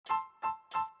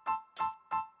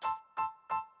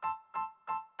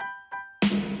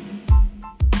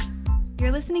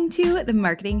listening to the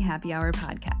Marketing Happy Hour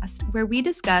podcast, where we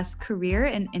discuss career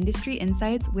and industry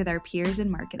insights with our peers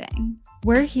in marketing.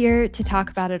 We're here to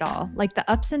talk about it all, like the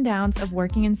ups and downs of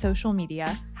working in social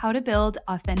media, how to build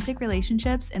authentic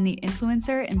relationships in the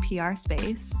influencer and PR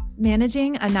space,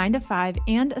 managing a 9-to-5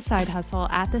 and a side hustle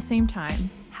at the same time,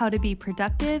 how to be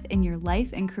productive in your life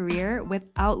and career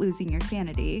without losing your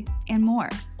sanity, and more.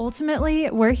 Ultimately,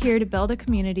 we're here to build a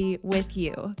community with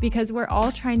you because we're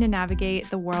all trying to navigate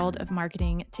the world of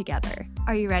marketing together.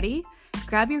 Are you ready?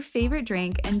 Grab your favorite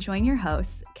drink and join your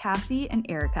hosts, Cassie and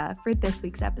Erica, for this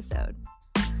week's episode.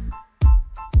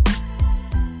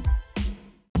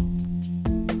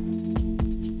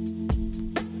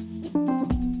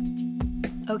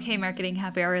 Okay, Marketing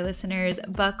Happy Hour listeners,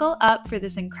 buckle up for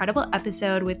this incredible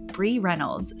episode with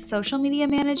Reynolds, social media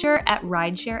manager at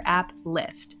rideshare app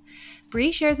Lyft.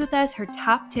 Bree shares with us her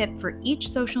top tip for each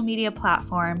social media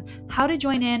platform, how to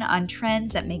join in on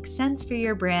trends that make sense for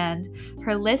your brand,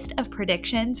 her list of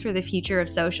predictions for the future of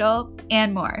social,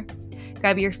 and more.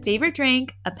 Grab your favorite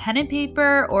drink, a pen and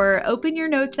paper, or open your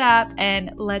notes app,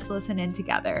 and let's listen in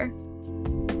together.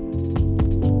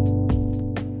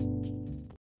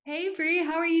 Hey, Bree,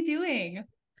 how are you doing?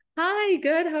 Hi,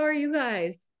 good. How are you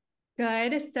guys?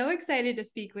 Good. So excited to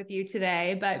speak with you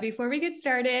today. But before we get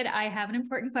started, I have an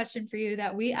important question for you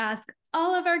that we ask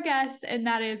all of our guests, and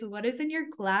that is, what is in your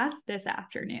glass this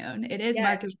afternoon? It is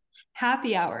Marketing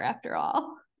Happy Hour after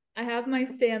all. I have my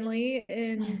Stanley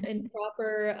in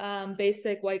proper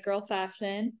basic white girl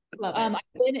fashion. Love it.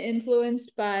 I've been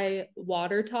influenced by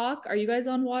Water Talk. Are you guys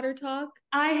on Water Talk?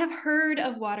 I have heard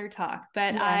of Water Talk,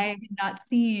 but Yes. I have not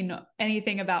seen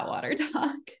anything about Water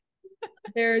Talk.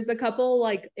 There's a couple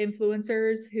like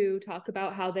influencers who talk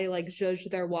about how they like zhuzh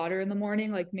their water in the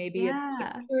morning, like maybe it's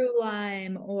like True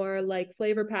Lime or like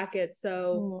flavor packets.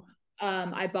 So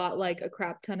I bought like a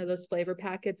crap ton of those flavor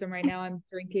packets, and right now I'm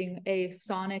drinking a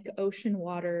Sonic Ocean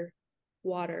water.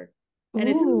 And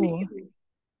it's amazing.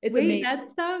 Amazing. That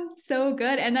sounds so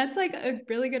good. And that's like a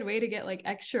really good way to get like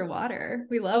extra water.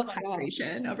 We love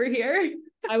hydration over here.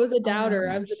 I was a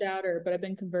doubter, but I've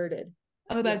been converted.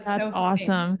 Oh, that's so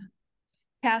awesome.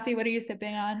 Cassie, what are you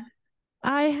sipping on?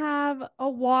 I have a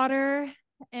water,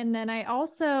 and then I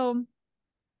also,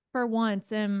 for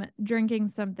once, am drinking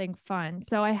something fun.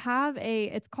 So I have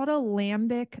it's called a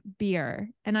lambic beer,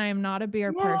 and I am not a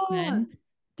beer person.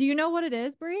 Do you know what it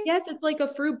is, Bree? Yes, it's like a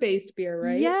fruit-based beer,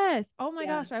 right? Yes. Oh my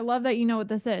gosh, I love that you know what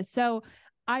this is. So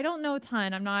I don't know a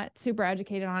ton. I'm not super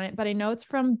educated on it, but I know it's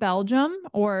from Belgium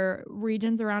or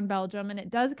regions around Belgium, and it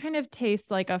does kind of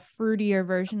taste like a fruitier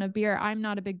version of beer. I'm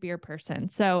not a big beer person,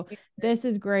 so this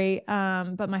is great.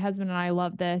 But my husband and I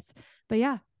love this. But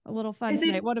yeah, a little fun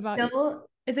tonight. What about you?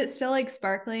 Is it still like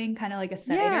sparkling, kind of like a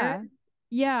cider?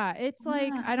 Yeah. It's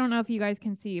like, I don't know if you guys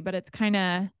can see, but it's kind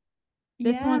of,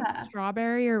 this one's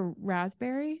strawberry or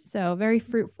raspberry. So very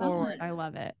fruit forward. I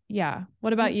love it. Yeah.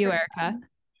 What about you, Erica?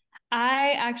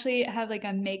 I actually have like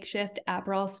a makeshift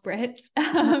Aperol spritz.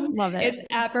 Love it. It's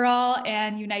Aperol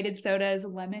and United Soda's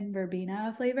lemon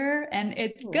verbena flavor, and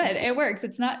it's good. It works.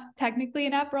 It's not technically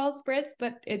an Aperol spritz,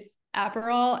 but it's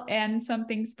Aperol and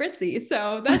something spritzy,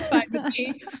 so that's fine with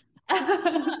me.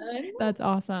 That's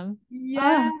awesome.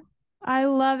 Yeah. I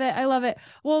love it. I love it.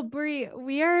 Well, Bree,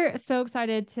 we are so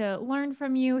excited to learn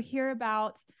from you, hear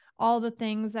about all the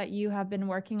things that you have been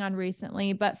working on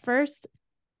recently. But first,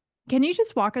 can you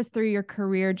just walk us through your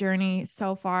career journey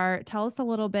so far? Tell us a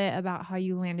little bit about how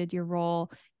you landed your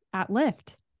role at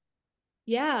Lyft.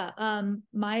 Yeah,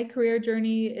 my career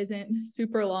journey isn't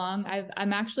super long.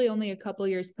 I'm actually only a couple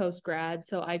years post-grad.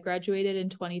 So I graduated in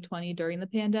 2020 during the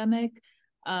pandemic.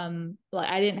 Like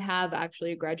I didn't have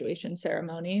actually a graduation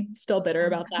ceremony. Still bitter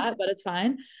about that, but it's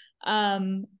fine.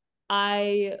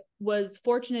 I was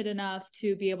fortunate enough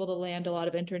to be able to land a lot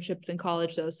of internships in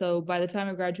college though. So by the time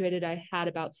I graduated, I had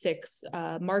about 6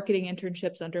 marketing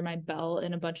internships under my belt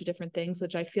in a bunch of different things,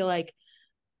 which I feel like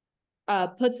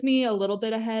puts me a little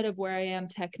bit ahead of where I am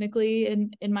technically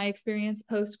in my experience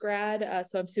post-grad.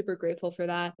 So I'm super grateful for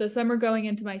that. The summer going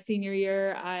into my senior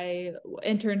year, I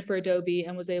interned for Adobe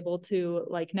and was able to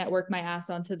like network my ass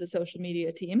onto the social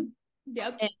media team.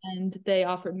 Yep. And they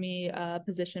offered me a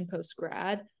position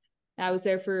post-grad. I was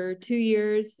there for 2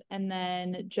 years, and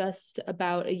then just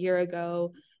about a year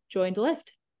ago joined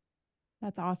Lyft.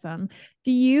 That's awesome.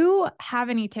 Do you have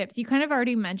any tips? You kind of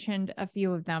already mentioned a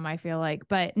few of them, I feel like,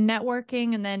 but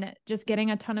networking and then just getting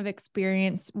a ton of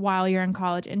experience while you're in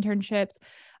college, internships.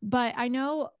 But I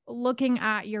know looking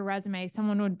at your resume,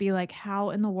 someone would be like, how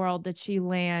in the world did she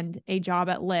land a job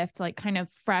at Lyft, like kind of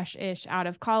fresh-ish out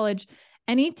of college?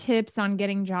 Any tips on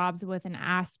getting jobs with an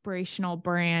aspirational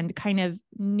brand kind of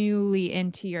newly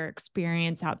into your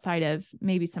experience outside of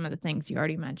maybe some of the things you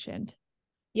already mentioned?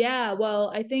 Yeah,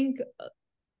 well, I think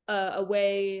a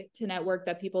way to network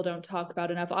that people don't talk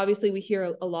about enough. Obviously, we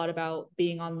hear a lot about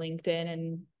being on LinkedIn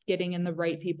and getting in the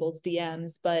right people's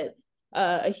DMs, but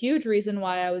a huge reason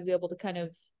why I was able to kind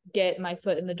of get my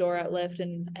foot in the door at Lyft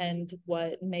and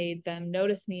what made them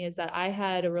notice me is that I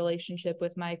had a relationship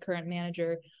with my current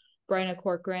manager, Bryna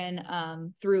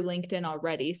Corcoran, through LinkedIn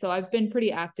already. So I've been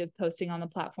pretty active posting on the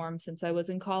platform since I was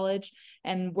in college,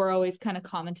 and we're always kind of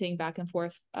commenting back and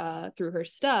forth through her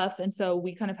stuff. And so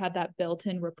we kind of had that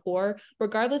built-in rapport,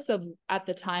 regardless of at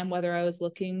the time whether I was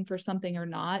looking for something or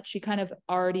not. She kind of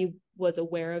already was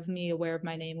aware of me, aware of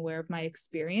my name, aware of my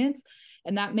experience,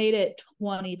 and that made it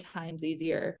 20 times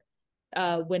easier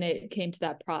when it came to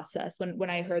that process, when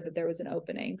I heard that there was an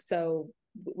opening. So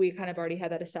we kind of already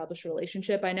had that established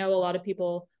relationship. I know a lot of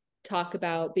people talk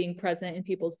about being present in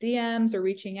people's DMs or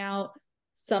reaching out.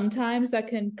 Sometimes that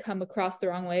can come across the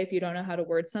wrong way if you don't know how to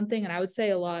word something. And I would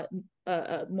say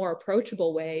a more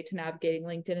approachable way to navigating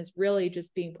LinkedIn is really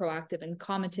just being proactive and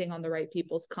commenting on the right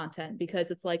people's content,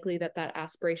 because it's likely that that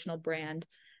aspirational brand,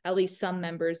 at least some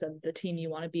members of the team you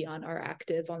want to be on, are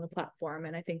active on the platform.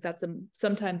 And I think that's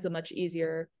sometimes a much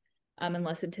easier and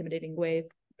less intimidating way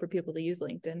for people to use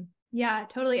LinkedIn. Yeah,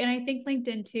 totally. And I think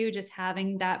LinkedIn too, just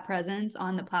having that presence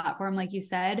on the platform, like you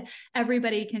said,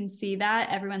 everybody can see that,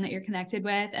 everyone that you're connected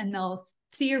with, and they'll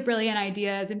see your brilliant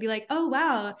ideas and be like, oh,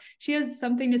 wow, she has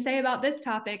something to say about this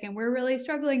topic and we're really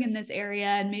struggling in this area.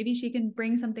 And maybe she can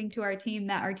bring something to our team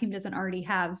that our team doesn't already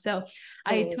have. So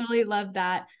I totally love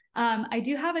that. I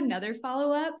do have another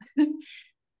follow-up.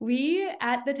 We,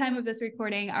 at the time of this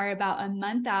recording, are about a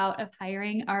month out of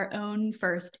hiring our own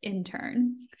first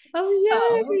intern.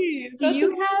 Oh, yay!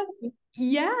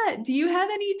 Do you have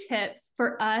any tips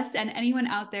for us and anyone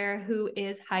out there who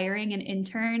is hiring an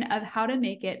intern of how to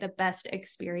make it the best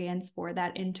experience for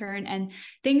that intern, and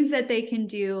things that they can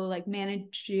do like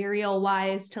managerial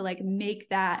wise to like make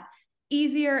that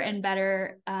easier and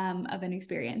better of an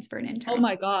experience for an intern? Oh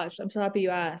my gosh, I'm so happy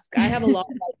you asked. I have a lot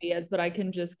of ideas, but I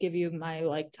can just give you my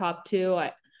like top two.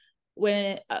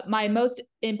 My most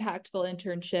impactful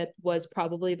internship was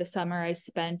probably the summer I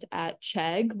spent at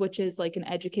Chegg, which is like an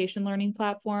education learning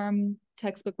platform,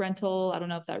 textbook rental. I don't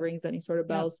know if that rings any sort of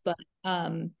bells, but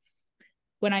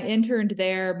when I interned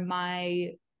there,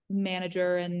 my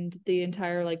manager and the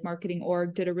entire like marketing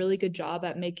org did a really good job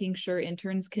at making sure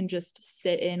interns can just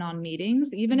sit in on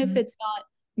meetings, even if it's not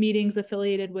meetings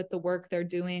affiliated with the work they're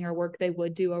doing or work they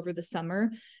would do over the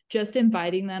summer, just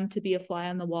inviting them to be a fly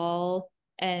on the wall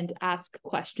and ask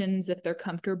questions if they're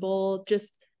comfortable.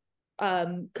 Just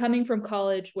coming from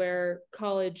college, where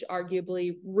college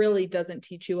arguably really doesn't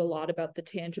teach you a lot about the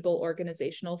tangible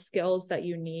organizational skills that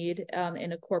you need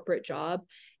in a corporate job.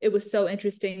 It was so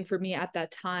interesting for me at that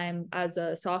time as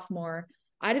a sophomore.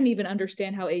 I didn't even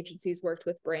understand how agencies worked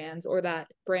with brands, or that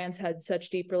brands had such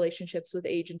deep relationships with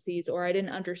agencies, or I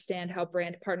didn't understand how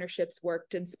brand partnerships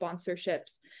worked and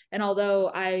sponsorships. And although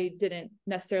I didn't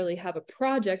necessarily have a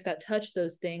project that touched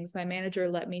those things, my manager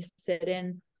let me sit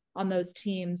in on those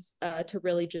teams to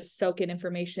really just soak in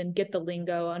information, get the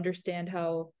lingo, understand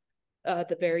how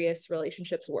the various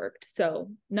relationships worked. So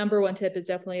number one tip is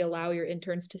definitely allow your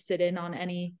interns to sit in on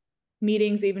any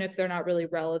meetings, even if they're not really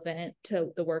relevant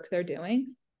to the work they're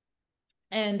doing.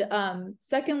 And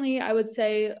secondly, I would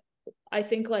say, I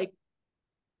think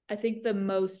the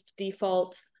most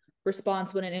default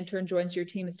response when an intern joins your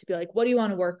team is to be like, what do you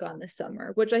want to work on this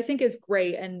summer? Which I think is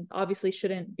great and obviously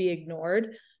shouldn't be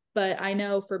ignored. But I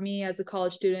know for me as a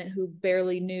college student who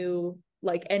barely knew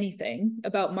like anything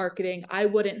about marketing, I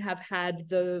wouldn't have had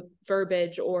the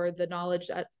verbiage or the knowledge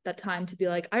at that time to be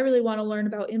like, I really want to learn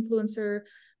about influencer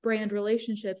brand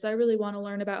relationships. I really want to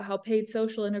learn about how paid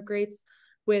social integrates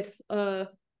with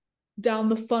down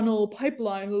the funnel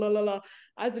pipeline.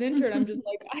 As an intern, I'm just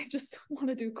like, I just want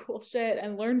to do cool shit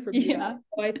and learn from you.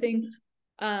 So I think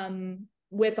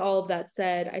with all of that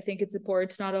said, I think it's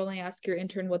important to not only ask your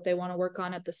intern what they want to work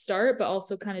on at the start, but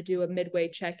also kind of do a midway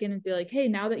check-in and be like, hey,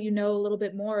 now that you know a little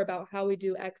bit more about how we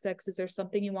do XX, is there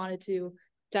something you wanted to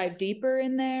dive deeper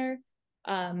in there?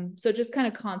 So just kind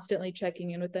of constantly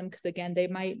checking in with them, because again, they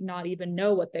might not even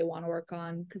know what they want to work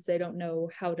on because they don't know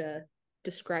how to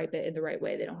describe it in the right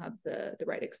way. They don't have the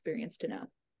right experience to know.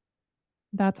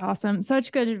 That's awesome.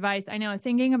 Such good advice. I know,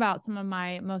 thinking about some of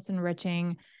my most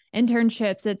enriching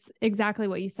internships, it's exactly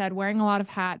what you said, wearing a lot of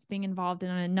hats, being involved in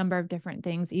a number of different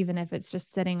things, even if it's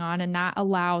just sitting on, and that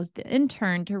allows the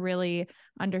intern to really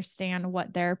understand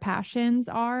what their passions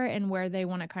are and where they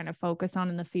want to kind of focus on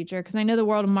in the future. Because I know the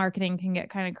world of marketing can get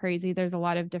kind of crazy. There's a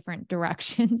lot of different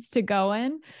directions to go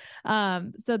in.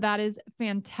 So that is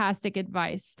fantastic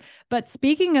advice. But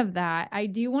speaking of that, I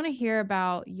do want to hear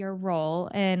about your role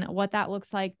and what that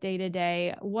looks like day to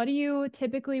day. What do you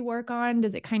typically work on?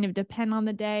 Does it kind of depend on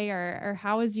the day, or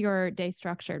how is your day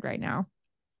structured right now?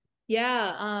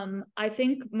 Yeah, I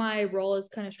think my role is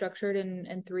kind of structured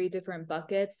in three different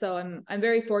buckets. So I'm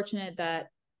very fortunate that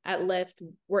at Lyft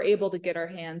we're able to get our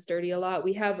hands dirty a lot.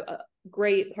 We have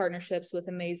great partnerships with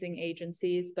amazing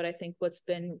agencies, but I think what's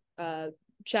been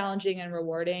challenging and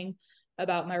rewarding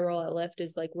about my role at Lyft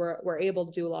is like we're able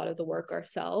to do a lot of the work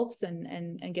ourselves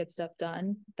and get stuff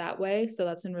done that way. So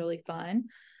that's been really fun.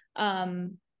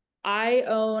 I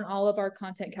own all of our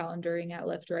content calendaring at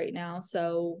Lyft right now.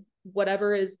 So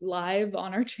whatever is live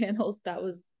on our channels, that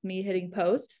was me hitting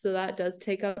post. So that does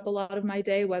take up a lot of my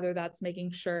day, whether that's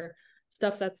making sure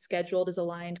stuff that's scheduled is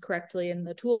aligned correctly in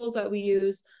the tools that we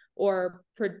use, or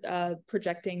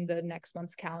projecting the next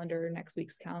month's calendar, next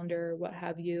week's calendar, what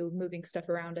have you, moving stuff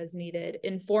around as needed,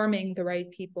 informing the right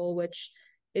people, which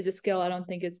is a skill I don't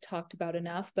think is talked about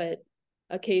enough, but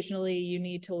occasionally you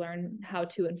need to learn how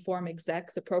to inform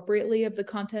execs appropriately of the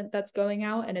content that's going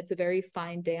out. And it's a very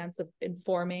fine dance of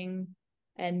informing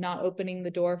and not opening the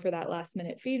door for that last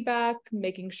minute feedback,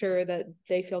 making sure that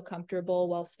they feel comfortable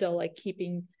while still like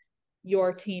keeping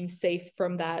your team safe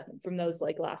from those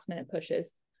like last minute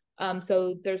pushes.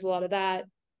 So there's a lot of that.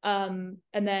 And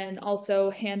then also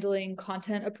handling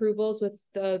content approvals with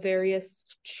the various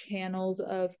channels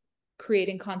of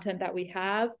creating content that we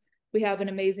have. We have an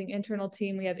amazing internal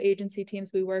team. We have agency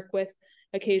teams we work with.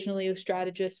 Occasionally, a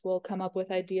strategist will come up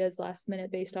with ideas last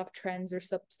minute based off trends or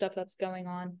stuff that's going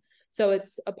on. So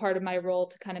it's a part of my role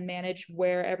to kind of manage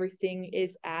where everything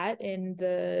is at in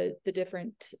the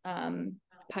different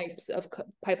pipelines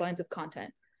of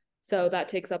content. So that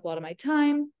takes up a lot of my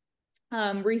time.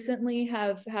 Recently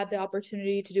have had the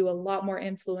opportunity to do a lot more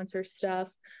influencer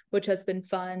stuff, which has been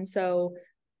fun. So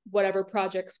whatever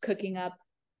projects cooking up,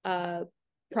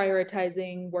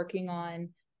 prioritizing, working on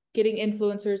getting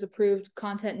influencers approved,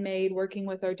 content made, working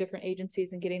with our different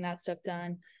agencies and getting that stuff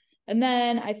done. And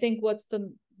then I think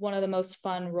one of the most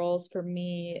fun roles for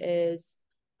me is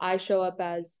I show up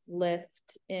as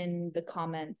Lyft in the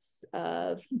comments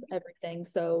of everything.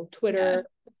 So Twitter,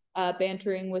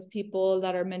 bantering with people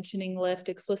that are mentioning Lyft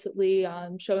explicitly,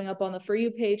 showing up on the For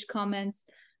You page comments,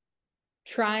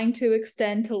 trying to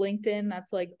extend to LinkedIn.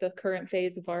 That's like the current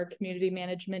phase of our community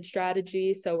management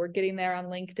strategy. So we're getting there on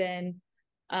LinkedIn.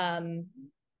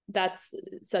 That's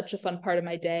such a fun part of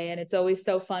my day. And it's always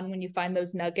so fun when you find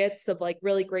those nuggets of like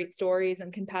really great stories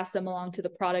and can pass them along to the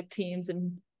product teams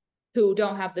and who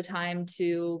don't have the time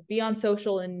to be on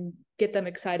social and get them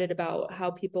excited about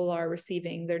how people are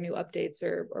receiving their new updates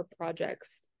or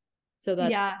projects. So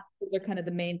those are kind of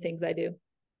the main things I do.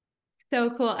 So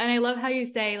cool. And I love how you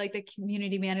say like the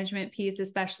community management piece,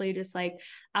 especially just like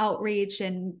outreach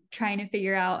and trying to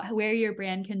figure out where your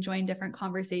brand can join different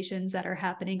conversations that are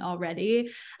happening already.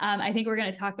 I think we're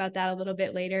going to talk about that a little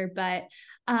bit later, but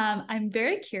I'm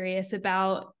very curious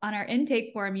about, on our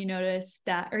intake form, you noted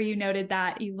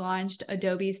that you launched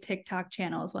Adobe's TikTok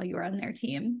channels while you were on their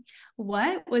team.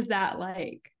 What was that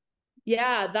like?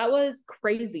 Yeah, that was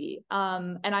crazy.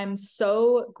 And I'm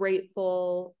so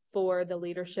grateful for the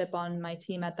leadership on my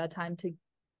team at that time to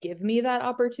give me that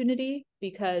opportunity,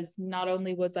 because not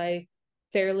only was I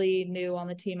fairly new on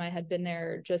the team, I had been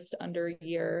there just under a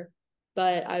year,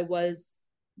 but I was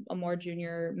a more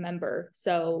junior member.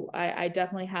 So I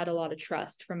definitely had a lot of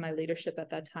trust from my leadership at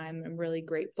that time. I'm really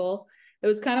grateful. It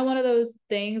was kind of one of those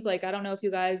things, like, I don't know if you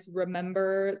guys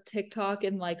remember TikTok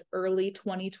in like early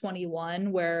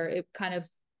 2021, where it kind of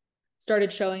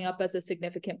started showing up as a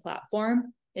significant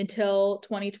platform until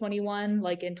 2021.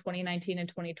 Like in 2019 and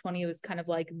 2020, it was kind of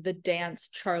like the dance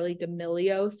Charli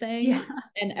D'Amelio thing. Yeah.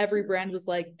 And every brand was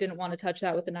like, didn't want to touch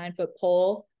that with a 9-foot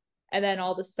pole. And then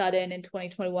all of a sudden in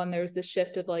 2021, there was this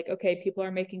shift of like, okay, people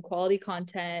are making quality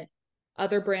content.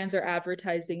 Other brands are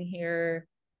advertising here.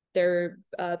 Their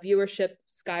viewership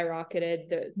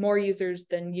skyrocketed, more users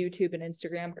than YouTube and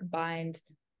Instagram combined.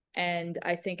 And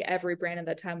I think every brand at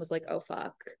that time was like, oh,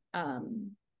 fuck,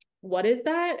 what is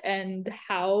that? And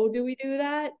how do we do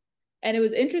that? And it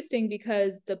was interesting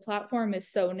because the platform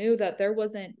is so new that there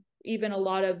wasn't even a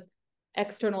lot of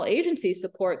external agency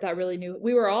support that really knew.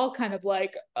 We were all kind of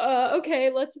like, okay,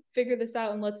 let's figure this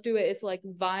out and let's do it. It's like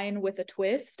Vine with a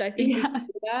twist. I think we can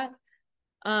do that.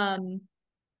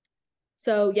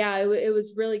 So yeah, it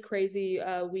was really crazy.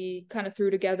 We kind of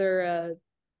threw together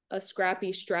a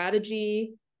scrappy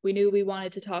strategy We knew we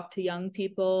wanted to talk to young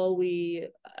people. We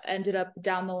ended up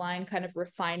down the line kind of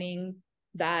refining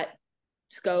that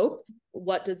scope.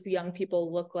 What does young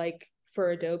people look like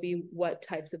for Adobe? What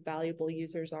types of valuable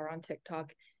users are on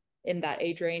TikTok in that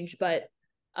age range? But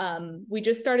we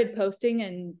just started posting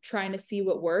and trying to see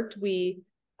what worked. We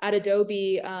at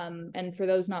Adobe, and for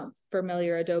those not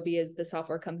familiar, Adobe is the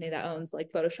software company that owns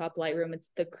like Photoshop, Lightroom. It's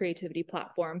the creativity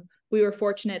platform. We were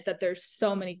fortunate that there's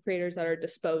so many creators at our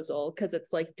disposal because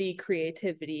it's like the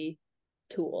creativity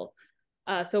tool.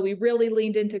 So we really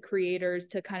leaned into creators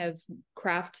to kind of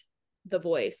craft the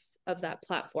voice of that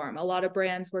platform. A lot of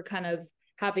brands were kind of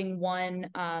having one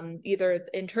either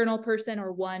internal person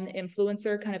or one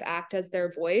influencer kind of act as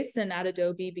their voice. And at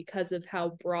Adobe, because of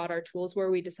how broad our tools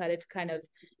were, we decided to kind of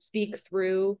speak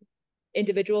through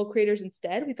individual creators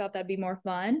instead. We thought that'd be more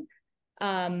fun.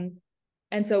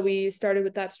 And so we started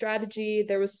with that strategy.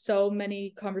 There was so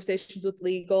many conversations with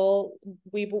legal.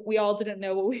 We all didn't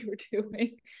know what we were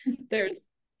doing. There's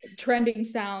trending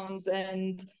sounds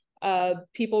and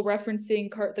people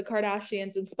referencing the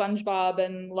Kardashians and SpongeBob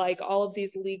and like all of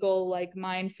these legal like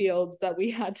minefields that we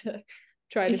had to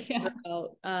try to figure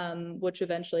out, which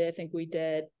eventually I think we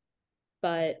did.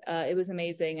 But it was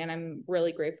amazing, and I'm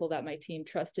really grateful that my team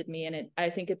trusted me. And I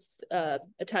think it's a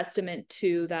testament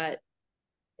to that.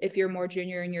 If you're more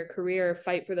junior in your career,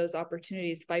 fight for those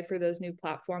opportunities, fight for those new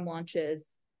platform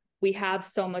launches. We have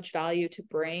so much value to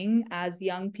bring as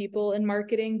young people in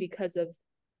marketing because of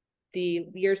the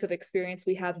years of experience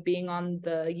we have being on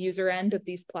the user end of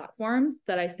these platforms,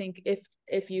 that I think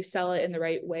if you sell it in the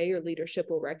right way, your leadership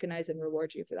will recognize and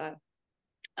reward you for that.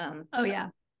 Oh yeah,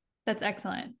 that's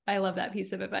excellent. I love that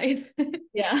piece of advice.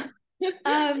 Yeah.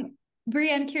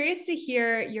 Brie, I'm curious to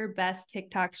hear your best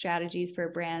TikTok strategies for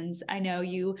brands. I know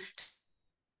you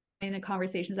in the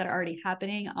conversations that are already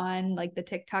happening on like the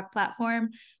TikTok platform.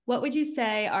 What would you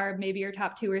say are maybe your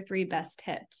top 2 or 3 best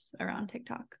tips around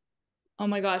TikTok? Oh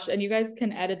my gosh, and you guys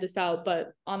can edit this out,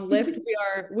 but on Lyft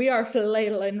we are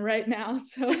flailing right now,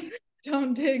 so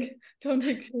don't dig too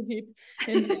deep.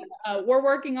 We're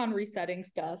working on resetting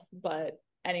stuff, but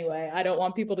anyway, I don't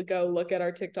want people to go look at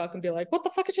our TikTok and be like, what the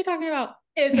fuck is she talking about?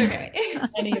 It's okay.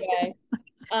 Anyway,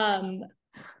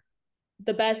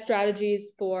 the best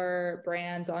strategies for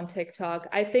brands on TikTok.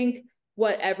 I think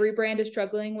what every brand is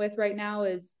struggling with right now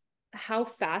is how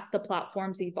fast the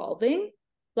platform's evolving.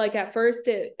 Like at first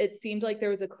it seemed like there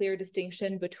was a clear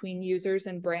distinction between users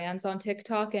and brands on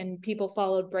TikTok, and people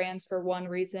followed brands for one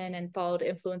reason and followed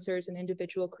influencers and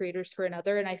individual creators for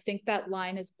another. And I think that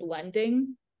line is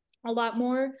blending a lot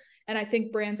more. And I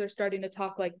think brands are starting to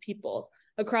talk like people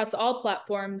across all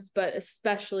platforms, but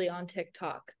especially on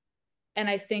TikTok. And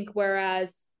I think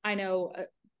whereas I know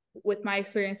with my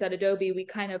experience at Adobe, we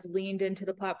kind of leaned into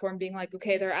the platform being like,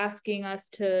 okay, they're asking us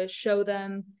to show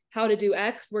them how to do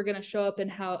X. We're going to show up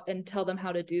and tell them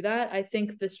how to do that. I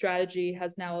think the strategy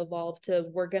has now evolved to,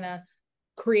 we're going to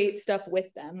create stuff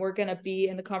with them. We're going to be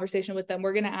in the conversation with them.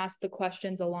 We're going to ask the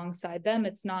questions alongside them.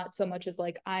 It's not so much as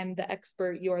like, I'm the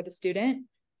expert, you're the student.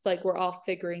 It's like, we're all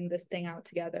figuring this thing out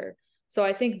together. So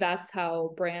I think that's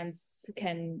how brands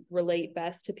can relate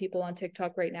best to people on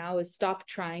TikTok right now, is stop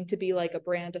trying to be like a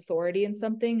brand authority in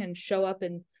something and show up.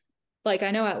 And like,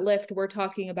 I know at Lyft, we're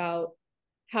talking about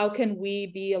how can we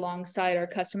be alongside our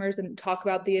customers and talk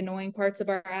about the annoying parts of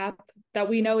our app that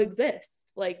we know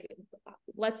exist. Like,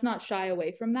 let's not shy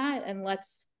away from that. And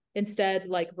let's instead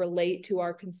like relate to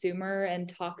our consumer and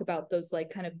talk about those like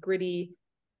kind of gritty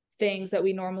things that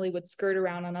we normally would skirt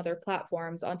around on other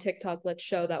platforms. On TikTok, let's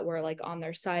show that we're like on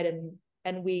their side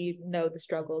and we know the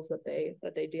struggles that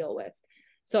they deal with.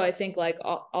 So I think like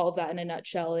all of that in a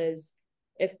nutshell is,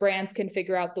 if brands can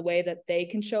figure out the way that they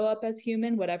can show up as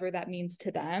human, whatever that means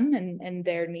to them and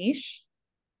their niche,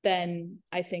 then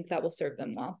I think that will serve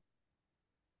them well.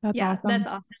 That's awesome. That's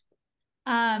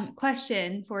awesome.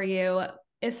 Question for you.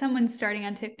 If someone's starting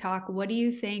on TikTok, what do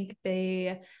you think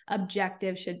the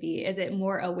objective should be? Is it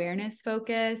more awareness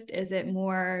focused? Is it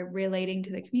more relating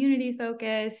to the community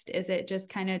focused? Is it just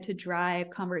kind of to drive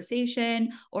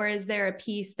conversation? Or is there a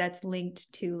piece that's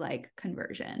linked to like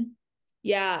conversion?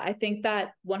 Yeah, I think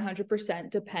that 100%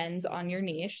 depends on your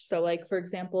niche. So like, for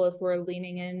example, if we're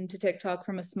leaning into TikTok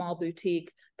from a small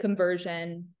boutique,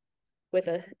 conversion with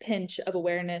a pinch of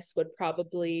awareness would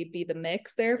probably be the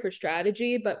mix there for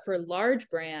strategy. But for large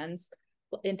brands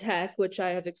in tech, which I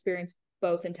have experienced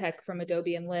both in tech from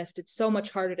Adobe and Lyft, it's so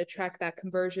much harder to track that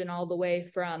conversion all the way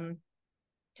from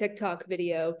TikTok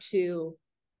video to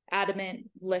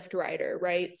adamant Lyft rider,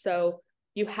 right? So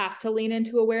you have to lean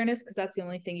into awareness because that's the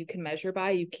only thing you can measure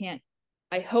by. You can't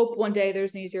I hope one day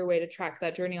there's an easier way to track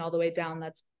that journey all the way down.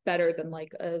 That's better than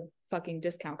like a fucking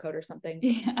discount code or something.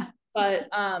 Yeah. But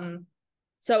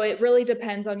so it really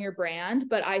depends on your brand.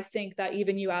 But I think that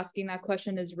even you asking that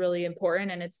question is really important.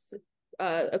 And it's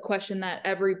a question that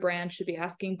every brand should be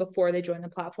asking before they join the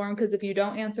platform. Because if you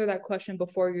don't answer that question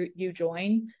before you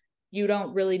join, you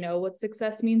don't really know what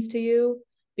success means to you,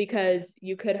 because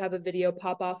you could have a video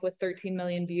pop off with 13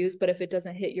 million views, but if it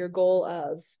doesn't hit your goal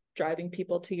of driving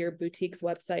people to your boutique's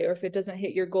website, or if it doesn't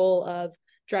hit your goal of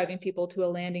driving people to a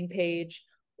landing page,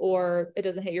 or it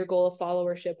doesn't hit your goal of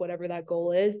followership, whatever that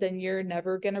goal is, then you're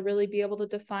never going to really be able to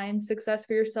define success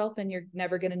for yourself. And you're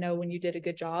never going to know when you did a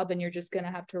good job. And you're just going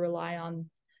to have to rely on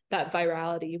that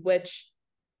virality, which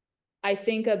I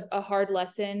think a hard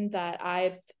lesson that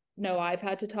I've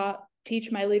had to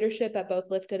teach my leadership at both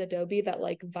Lyft and Adobe, that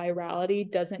like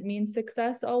virality doesn't mean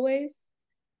success always.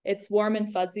 It's warm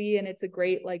and fuzzy and it's a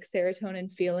great like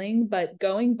serotonin feeling, but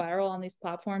going viral on these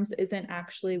platforms isn't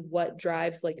actually what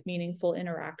drives like meaningful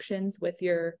interactions with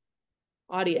your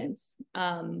audience.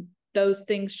 Those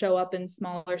things show up in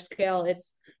smaller scale.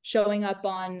 It's showing up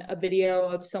on a video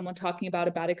of someone talking about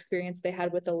a bad experience they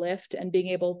had with a Lyft and being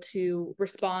able to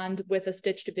respond with a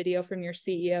stitched video from your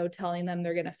CEO telling them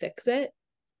they're going to fix it.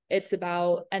 It's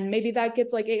about, and maybe that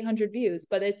gets like 800 views,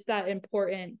 but it's that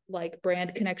important like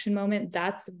brand connection moment.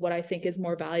 That's what I think is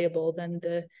more valuable than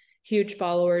the huge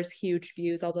followers, huge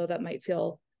views, although that might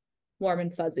feel warm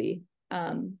and fuzzy.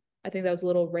 I think that was a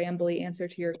little rambly answer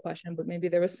to your question, but maybe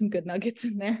there was some good nuggets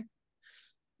in there.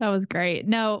 That was great.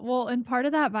 No, well, and part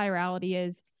of that virality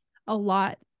is a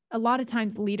lot of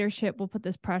times leadership will put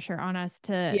this pressure on us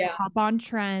to hop on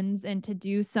trends and to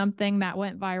do something that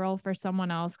went viral for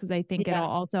someone else, because I think it'll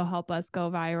also help us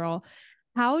go viral.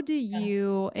 How do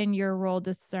you in your role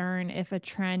discern if a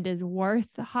trend is worth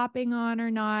hopping on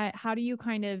or not? How do you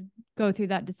kind of go through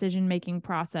that decision-making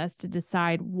process to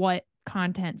decide what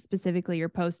content specifically you're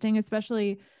posting,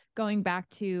 especially going back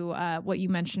to what you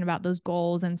mentioned about those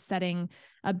goals and setting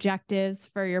objectives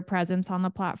for your presence on the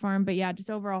platform? But yeah, just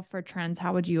overall for trends,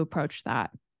 how would you approach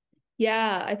that?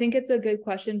 Yeah, I think it's a good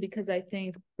question, because I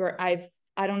think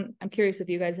I'm curious if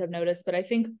you guys have noticed, but I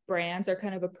think brands are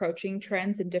kind of approaching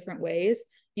trends in different ways.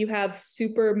 You have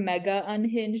super mega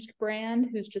unhinged brand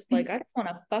who's just like, I just want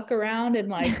to fuck around and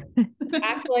like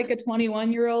act like a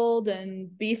 21-year-old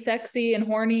and be sexy and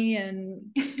horny and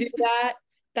do that.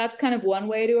 That's kind of one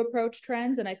way to approach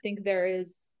trends. And I think there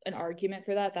is an argument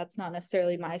for that. That's not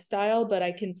necessarily my style, but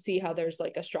I can see how there's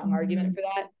like a strong argument for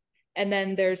that. And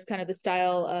then there's kind of the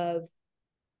style of,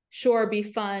 sure, be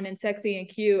fun and sexy and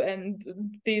cute and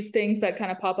these things that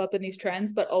kind of pop up in these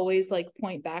trends, but always like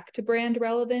point back to brand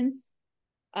relevance.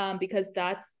 Because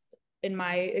that's, in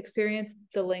my experience,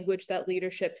 the language that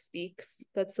leadership speaks.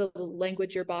 That's the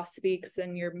language your boss speaks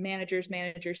and your manager's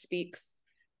manager speaks.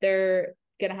 They're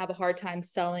going to have a hard time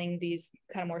selling these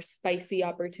kind of more spicy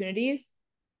opportunities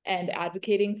and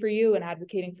advocating for you and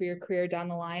advocating for your career down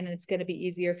the line. And it's going to be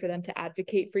easier for them to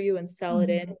advocate for you and sell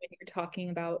it in when you're talking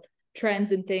about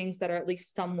trends and things that are at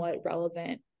least somewhat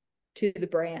relevant to the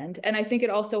brand. And I think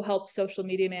it also helps social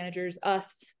media managers,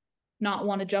 us, not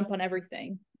want to jump on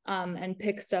everything and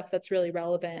pick stuff that's really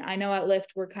relevant. I know at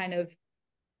Lyft,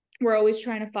 we're always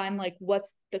trying to find like,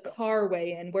 what's the car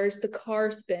way in? Where's the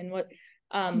car spin?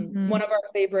 One of our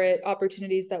favorite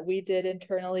opportunities that we did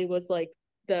internally was like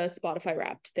the Spotify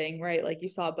Wrapped thing, right? Like you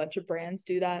saw a bunch of brands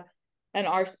do that. And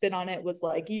our spin on it was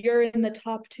like, you're in the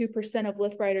top 2% of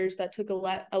Lyft riders that took a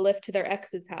Lyft to their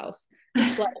ex's house.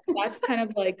 Like, that's kind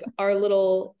of like our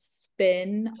little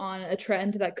spin on a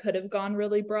trend that could have gone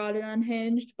really broad and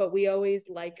unhinged, but we always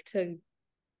like to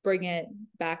bring it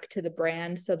back to the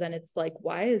brand. So then it's like,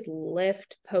 why is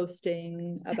Lyft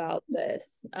posting about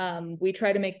this? We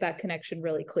try to make that connection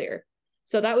really clear.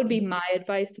 So that would be my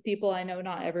advice to people. I know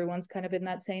not everyone's kind of in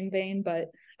that same vein, but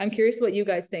I'm curious what you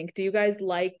guys think. Do you guys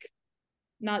like,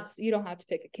 you don't have to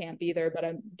pick a camp either, but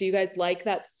do you guys like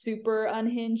that super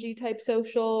unhingey type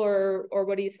social, or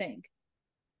what do you think?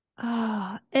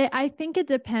 I think it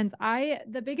depends.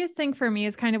 The biggest thing for me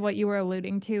is kind of what you were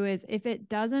alluding to, is if it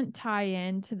doesn't tie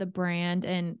into the brand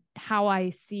and how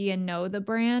I see and know the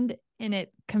brand, and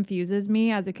it confuses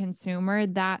me as a consumer,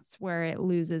 that's where it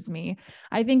loses me.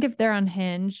 I think if they're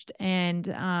unhinged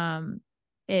and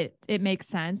it makes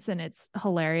sense and it's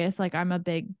hilarious, like I'm a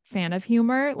big fan of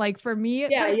humor. Like for me,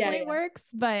 it personally works,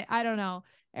 but I don't know.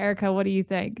 Erica, what do you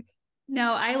think?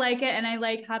 No, I like it. And I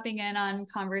like hopping in on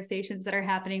conversations that are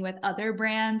happening with other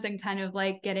brands and kind of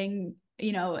like getting,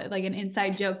 like an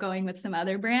inside joke going with some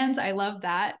other brands. I love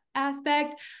that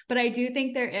aspect. But I do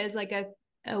think there is like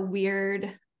a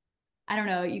weird, I don't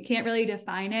know, you can't really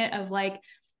define it, of like,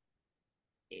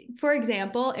 for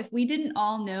example, if we didn't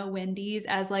all know Wendy's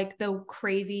as like the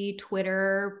crazy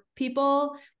Twitter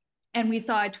people, and we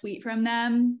saw a tweet from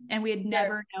them and we had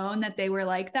never known that they were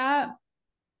like that,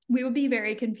 we would be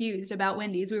very confused about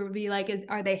Wendy's. We would be like,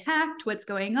 are they hacked? What's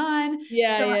going on?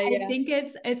 So I think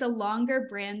it's a longer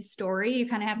brand story. You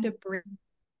kind of have to bring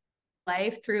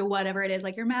life through whatever it is,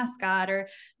 like your mascot or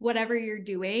whatever you're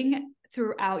doing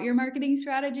throughout your marketing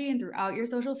strategy and throughout your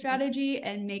social strategy,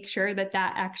 and make sure that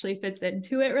that actually fits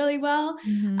into it really well.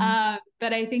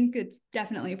 But I think it's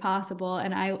definitely possible.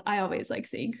 And I always like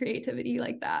seeing creativity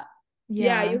like that.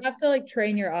 Yeah, you have to like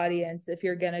train your audience if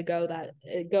you're gonna go that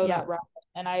route.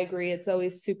 And I agree, it's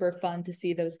always super fun to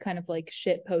see those kind of like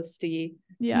shit posty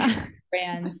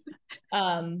brands.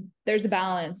 There's a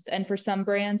balance, and for some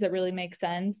brands it really makes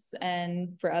sense,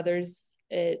 and for others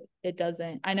it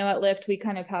doesn't. I know at Lyft we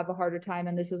kind of have a harder time,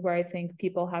 and this is where I think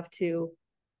people have to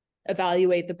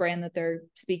evaluate the brand that they're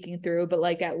speaking through. But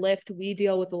like at Lyft, we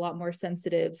deal with a lot more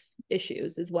sensitive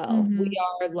issues as well. We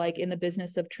are like in the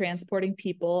business of transporting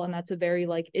people, and that's a very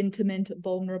like intimate,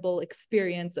 vulnerable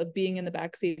experience of being in the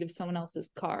backseat of someone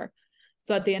else's car.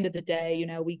 So at the end of the day, you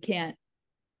know, we can't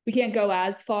go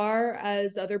as far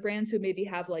as other brands who maybe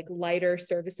have like lighter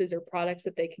services or products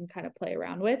that they can kind of play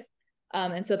around with.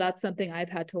 And so that's something I've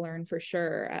had to learn for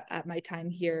sure at my time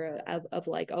here of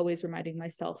like always reminding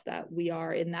myself that we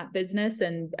are in that business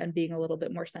and being a little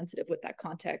bit more sensitive with that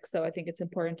context. So I think it's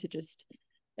important to just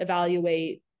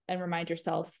evaluate and remind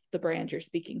yourself the brand you're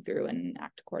speaking through and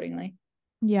act accordingly.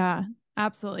 Yeah,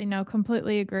 absolutely. No,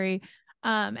 completely agree.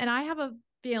 And I have a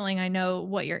feeling I know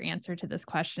what your answer to this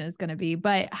question is going to be,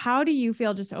 but how do you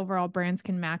feel just overall brands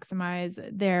can maximize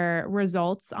their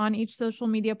results on each social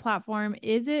media platform?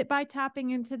 Is it by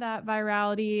tapping into that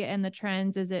virality and the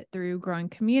trends? Is it through growing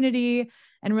community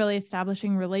and really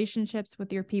establishing relationships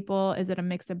with your people? Is it a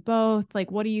mix of both?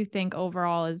 Like, what do you think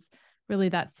overall is really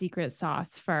that secret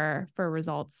sauce for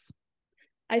results?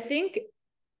 I think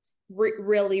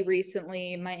really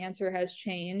recently my answer has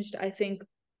changed. I think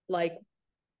like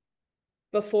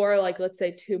before, like, let's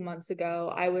say 2 months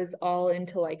ago, I was all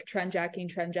into like trend jacking.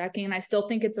 And I still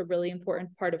think it's a really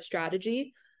important part of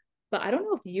strategy. But I don't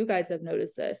know if you guys have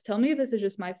noticed this. Tell me if this is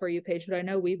just my For You page, but I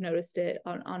know we've noticed it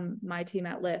on my team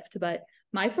at Lyft. But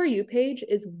my For You page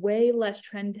is way less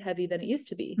trend heavy than it used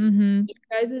to be. You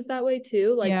guys is that way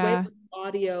too? Like way less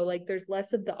audio, like there's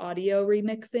less of the audio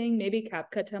remixing. Maybe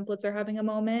CapCut templates are having a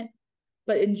moment.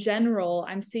 But in general,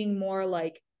 I'm seeing more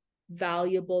like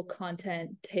valuable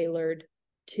content tailored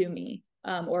to me,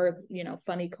 or you know,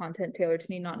 funny content tailored to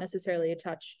me, not necessarily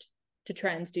attached to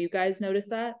trends. Do you guys notice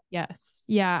that? Yes.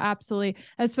 Yeah, absolutely.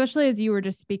 Especially as you were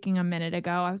just speaking a minute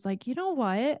ago, I was like, you know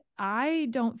what? I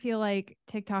don't feel like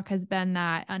TikTok has been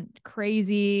that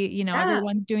crazy. You know,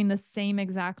 everyone's doing the same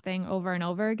exact thing over and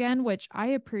over again, which I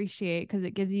appreciate because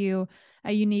it gives you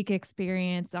a unique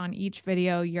experience on each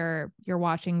video you're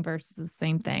watching versus the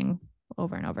same thing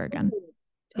over and over again.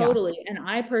 Totally. And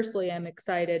I personally am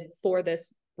excited for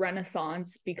this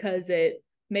renaissance because it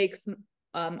makes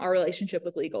our relationship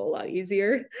with legal a lot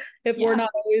easier. If we're not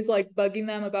always like bugging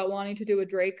them about wanting to do a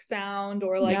Drake sound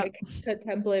or like a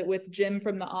template with Jim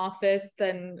from The Office,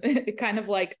 then it kind of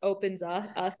like opens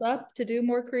us up to do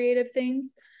more creative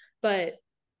things. But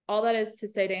all that is to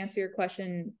say, to answer your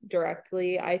question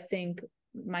directly, I think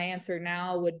my answer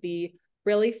now would be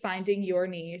really finding your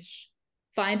niche.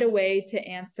 Find a way to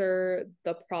answer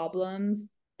the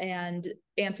problems and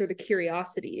answer the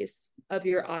curiosities of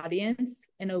your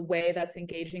audience in a way that's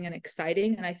engaging and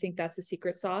exciting. And I think that's the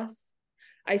secret sauce.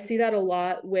 I see that a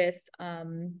lot with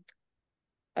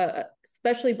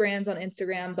especially brands on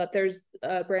Instagram, but there's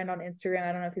a brand on Instagram,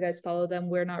 I don't know if you guys follow them,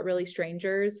 We're Not Really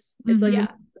Strangers. It's like a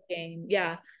game.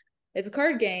 Yeah. It's a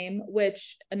card game,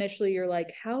 which initially you're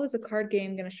like, how is a card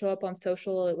game going to show up on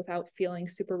social without feeling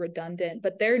super redundant?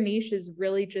 But their niche is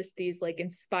really just these like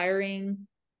inspiring,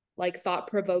 like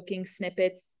thought-provoking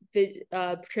snippets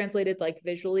translated like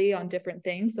visually on different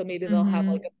things. So maybe they'll have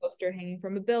like a poster hanging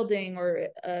from a building or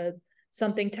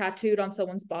something tattooed on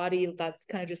someone's body that's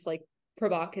kind of just like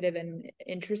provocative and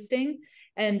interesting.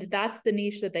 And that's the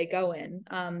niche that they go in.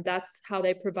 That's how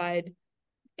they provide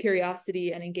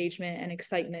curiosity and engagement and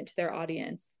excitement to their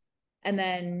audience. And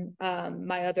then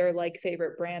my other like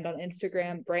favorite brand on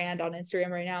Instagram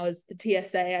right now is the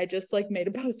TSA. I just like made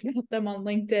a post about them on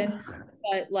LinkedIn,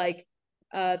 but like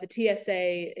the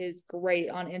TSA is great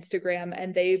on Instagram,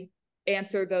 and they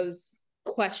answer those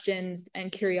questions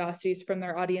and curiosities from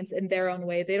their audience in their own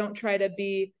way. They don't try to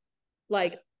be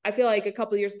like, I feel like a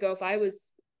couple of years ago, if I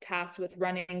was tasked with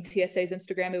running TSA's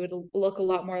Instagram, it would look a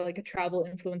lot more like a travel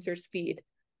influencer's feed.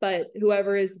 But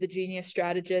whoever is the genius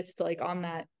strategist like on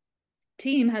that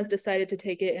team has decided to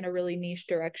take it in a really niche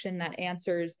direction that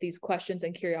answers these questions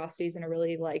and curiosities in a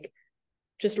really like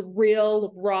just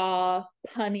real, raw,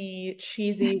 punny,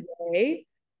 cheesy way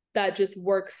that just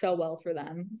works so well for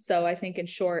them. So I think in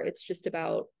short, it's just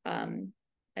about,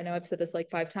 I know I've said this like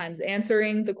 5 times,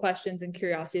 answering the questions and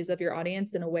curiosities of your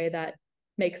audience in a way that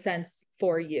makes sense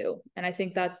for you. And I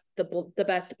think that's the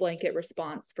best blanket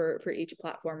response for each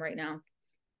platform right now.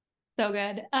 So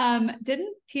good.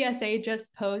 Didn't TSA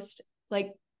just post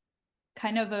like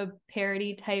kind of a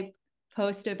parody type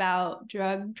post about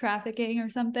drug trafficking or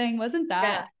something? Wasn't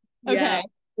that? Yeah. Okay. Yeah,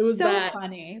 it was so that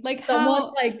funny. Like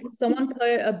someone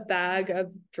put a bag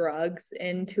of drugs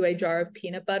into a jar of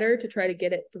peanut butter to try to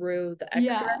get it through the X-ray.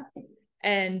 Yeah.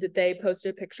 And they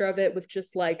posted a picture of it with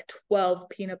just like 12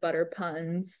 peanut butter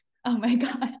puns. Oh my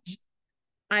gosh.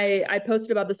 I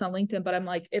posted about this on LinkedIn, but I'm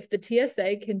like, if the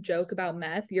TSA can joke about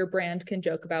meth, your brand can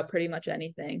joke about pretty much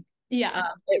anything. Yeah.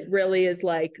 It really is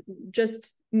like,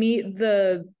 just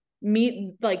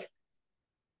like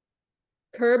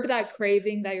curb that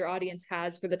craving that your audience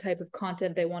has for the type of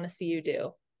content they want to see you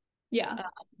do. Yeah.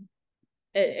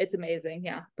 It's amazing.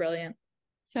 Yeah. Brilliant.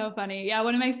 So funny. Yeah.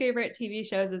 One of my favorite TV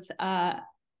shows is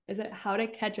it How to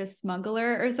Catch a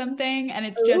Smuggler or something? And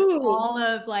it's just all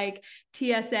of like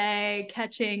TSA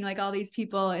catching like all these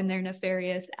people in their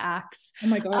nefarious acts. Oh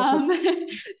my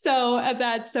gosh. So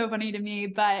that's so funny to me.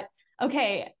 But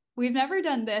okay, we've never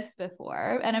done this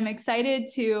before, and I'm excited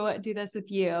to do this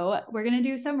with you. We're going to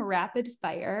do some rapid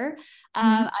fire.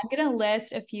 I'm going to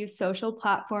list a few social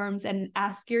platforms and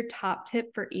ask your top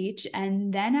tip for each,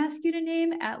 and then ask you to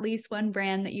name at least one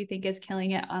brand that you think is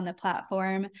killing it on the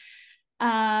platform.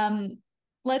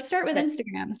 Let's start with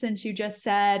Instagram, since you just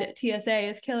said TSA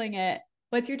is killing it.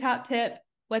 What's your top tip?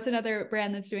 What's another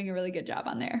brand that's doing a really good job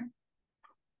on there?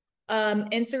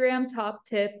 Instagram top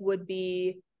tip would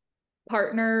be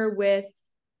partner with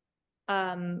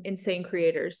insane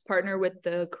creators. Partner with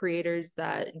the creators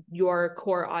that your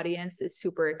core audience is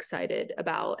super excited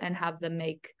about and have them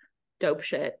make dope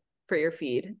shit for your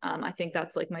feed. I think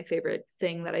that's like my favorite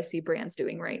thing that I see brands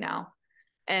doing right now.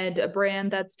 And a brand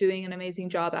that's doing an amazing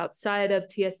job outside of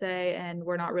TSA, and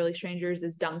we're not really strangers,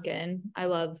 is Dunkin'. I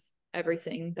love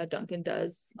everything that Dunkin'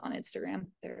 does on Instagram.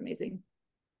 They're amazing.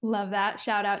 Love that.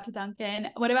 Shout out to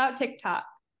Dunkin'. What about TikTok?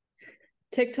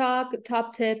 TikTok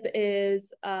top tip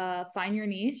is find your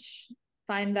niche.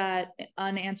 Find that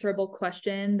unanswerable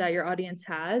question that your audience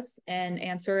has and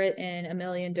answer it in a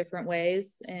million different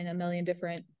ways, in a million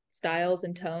different styles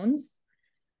and tones.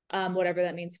 Whatever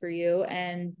that means for you.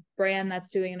 And brand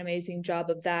that's doing an amazing job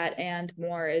of that and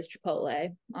more is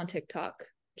Chipotle on TikTok.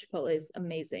 Chipotle is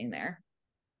amazing there.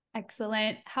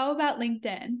 Excellent. How about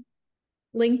LinkedIn?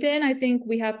 LinkedIn, I think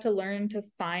we have to learn to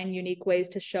find unique ways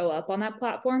to show up on that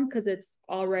platform because it's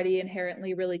already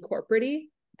inherently really corporate-y.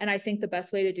 And I think the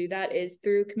best way to do that is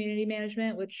through community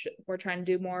management, which we're trying to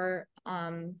do more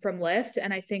from Lyft.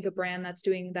 And I think a brand that's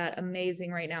doing that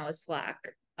amazing right now is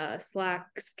Slack.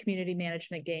 Slack's community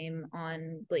management game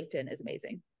on LinkedIn is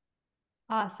amazing.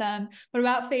 Awesome. What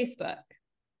about Facebook?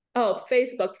 Oh,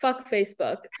 Facebook. Fuck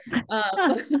Facebook.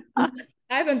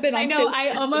 I haven't been on I know, Facebook. I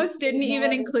almost didn't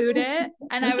even include it.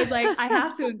 And I was like, I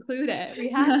have to include it. We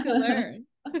have to learn.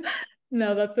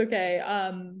 No, that's okay.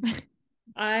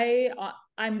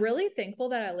 I'm really thankful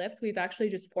that at Lyft, we've actually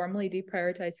just formally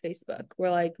deprioritized Facebook.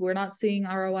 We're not seeing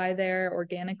ROI there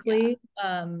organically.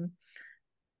 Yeah.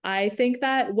 I think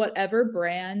that whatever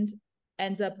brand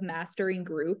ends up mastering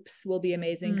groups will be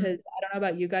amazing because I don't know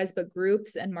about you guys, but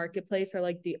groups and marketplace are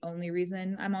like the only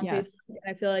reason I'm on Facebook.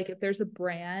 And I feel like if there's a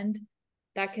brand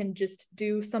that can just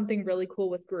do something really cool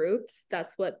with groups,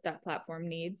 that's what that platform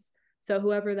needs. So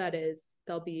whoever that is,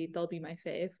 they'll be my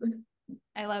fave.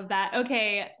 I love that.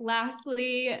 Okay.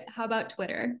 Lastly, how about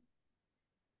Twitter?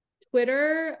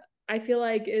 Twitter, I feel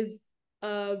like is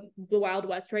the Wild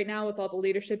West right now with all the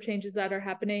leadership changes that are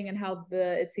happening and how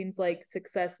it seems like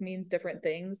success means different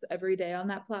things every day on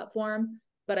that platform.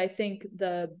 But I think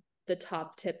the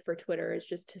top tip for Twitter is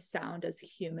just to sound as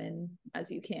human as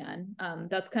you can.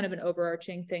 That's kind of an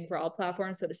overarching thing for all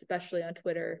platforms, but especially on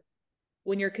Twitter.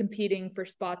 When you're competing for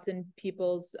spots in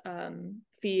people's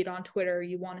feed on Twitter,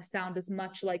 you want to sound as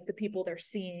much like the people they're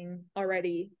seeing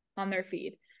already on their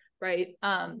feed, right?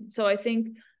 So I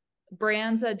think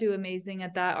brands that do amazing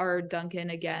at that are Dunkin'.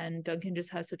 Again, Dunkin' just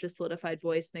has such a solidified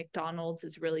voice. McDonald's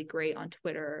is really great on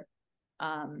Twitter.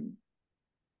 I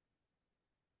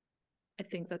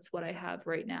think that's what I have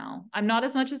right now. I'm not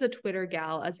as much as a Twitter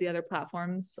gal as the other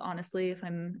platforms, honestly, if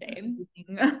I'm being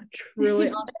truly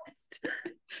honest.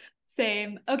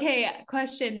 Same. Okay,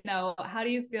 question though. How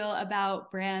do you feel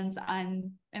about brands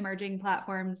on emerging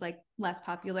platforms like less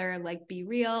popular, like Be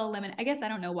Real, Lemon? I guess I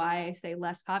don't know why I say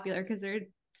less popular because they're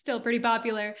still pretty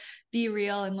popular. Be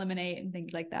Real and Lemonade and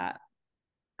things like that.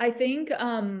 I think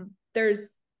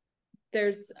there's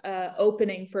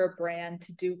opening for a brand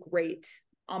to do great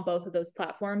on both of those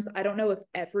platforms. I don't know if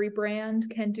every brand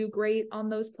can do great on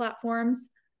those platforms,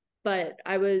 but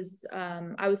I was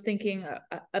thinking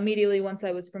immediately once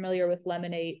I was familiar with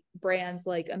Lemonade, brands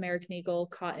like American Eagle,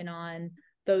 Cotton On,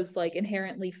 those like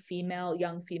inherently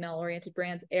young female oriented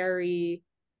brands, Aerie,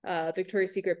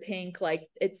 Victoria's Secret, Pink, like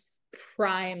it's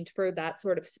primed for that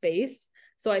sort of space.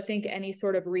 So I think any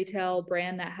sort of retail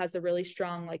brand that has a really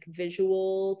strong like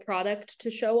visual product to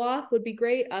show off would be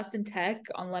great. Us in tech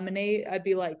on Lemonade, I'd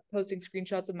be like posting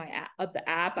screenshots of the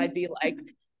app. I'd be like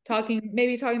talking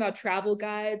about travel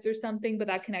guides or something, but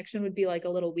that connection would be like a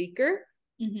little weaker.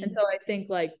 Mm-hmm. And so I think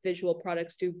like visual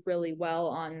products do really well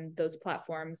on those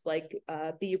platforms like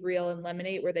Be Real and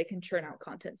Lemonade, where they can churn out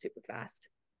content super fast.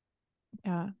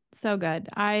 Yeah, so good.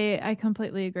 I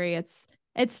completely agree.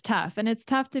 It's tough, and it's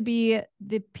tough to be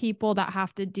the people that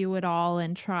have to do it all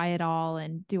and try it all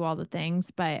and do all the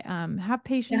things, but have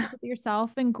patience with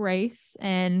yourself and grace,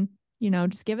 and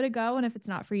just give it a go. And if it's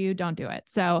not for you, don't do it.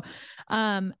 So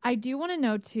I do want to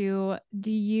know too,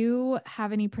 do you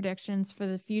have any predictions for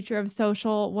the future of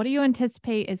social? What do you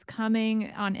anticipate is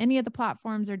coming on any of the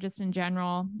platforms or just in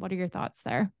general? What are your thoughts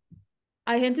there?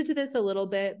 I hinted to this a little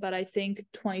bit, but I think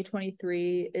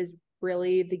 2023 is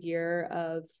really the year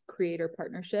of creator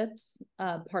partnerships,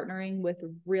 partnering with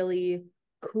really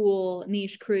cool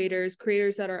niche creators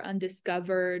that are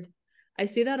undiscovered. I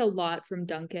see that a lot from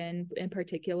Dunkin' in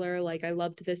particular. Like I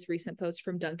loved this recent post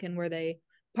from Dunkin' where they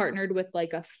partnered with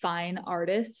like a fine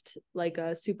artist, like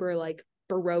a super like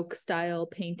Baroque style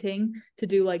painting, to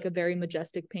do like a very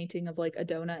majestic painting of like a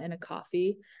donut and a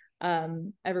coffee.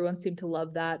 Everyone seemed to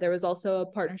love that. There was also a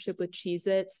partnership with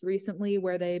Cheez-Its recently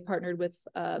where they partnered with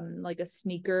like a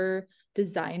sneaker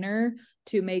designer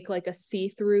to make like a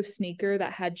see-through sneaker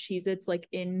that had Cheez-Its like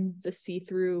in the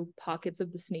see-through pockets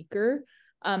of the sneaker.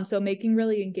 So making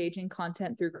really engaging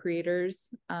content through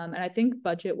creators. And I think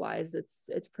budget wise,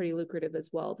 it's pretty lucrative as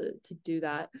well to do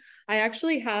that. I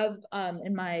actually have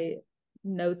in my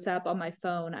notes app on my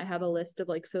phone, I have a list of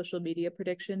like social media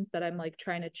predictions that I'm like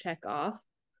trying to check off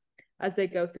as they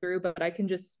go through, but I can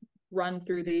just run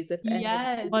through these if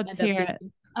let's hear it.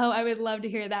 Oh, I would love to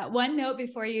hear that. One note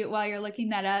while you're looking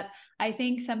that up, I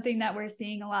think something that we're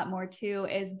seeing a lot more too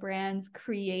is brands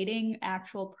creating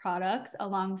actual products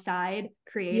alongside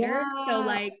creators. Yeah. So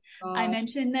like I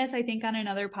mentioned this, I think on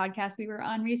another podcast we were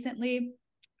on recently.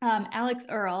 Alex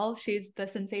Earl, she's the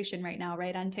sensation right now,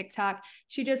 right, on TikTok.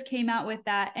 She just came out with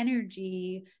that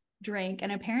energy drink,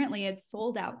 and apparently it's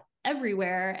sold out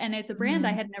everywhere. And it's a brand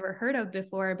I had never heard of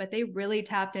before, but they really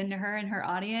tapped into her and her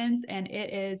audience, and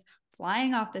it is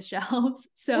flying off the shelves.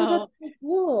 So that's so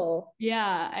cool.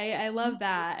 Yeah, I love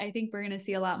that. I think we're going to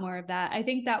see a lot more of that. I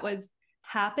think that was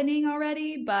happening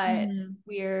already, but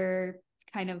we're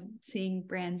kind of seeing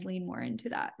brands lean more into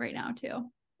that right now too.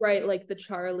 Right, like the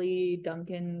Charlie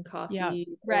Dunkin' coffee. Yeah,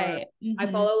 right.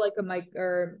 I follow like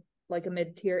a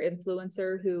mid-tier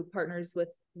influencer who partners with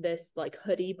this like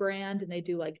hoodie brand, and they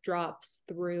do like drops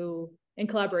in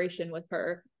collaboration with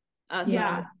her.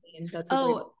 Yeah. That's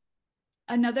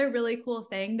another really cool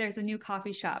thing. There's a new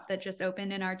coffee shop that just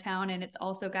opened in our town, and it's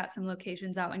also got some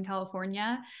locations out in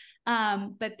California.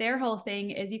 But their whole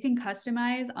thing is you can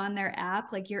customize on their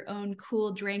app like your own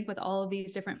cool drink with all of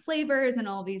these different flavors and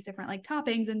all of these different like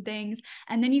toppings and things.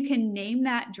 And then you can name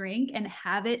that drink and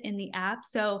have it in the app.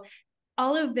 So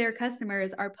all of their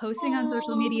customers are posting on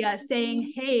social media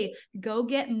saying, hey, go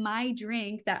get my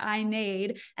drink that I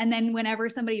made. And then whenever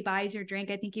somebody buys your drink,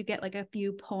 I think you get like a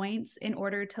few points in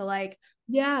order to like,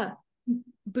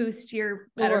 boost your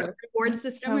reward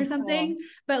system or something. Cool.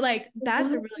 But like,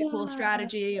 that's a really cool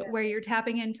strategy where you're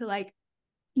tapping into like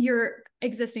your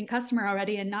existing customer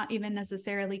already and not even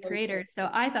necessarily creators. So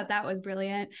I thought that was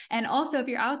brilliant. And also if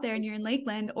you're out there and you're in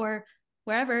Lakeland or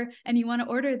wherever, and you want to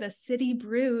order the City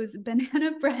Brews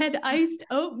banana bread iced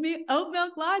oat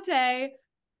milk latte,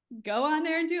 go on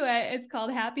there and do it. It's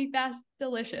called Happy Fast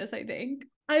Delicious, I think.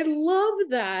 I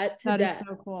love that. That is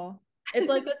so cool. It's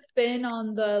like a spin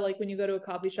on the, like when you go to a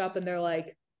coffee shop and they're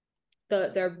like,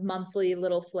 their monthly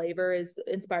little flavor is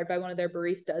inspired by one of their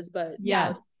baristas, but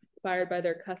it's inspired by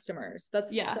their customers.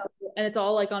 That's and it's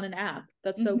all like on an app.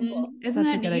 That's so cool. Isn't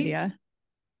that a good idea?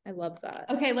 I love that.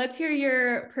 Okay, let's hear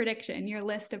your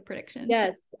list of predictions.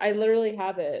 Yes, I literally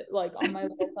have it like on my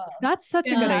little phone. That's such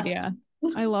a good idea.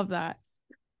 I love that.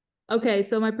 Okay,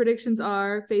 so my predictions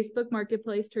are Facebook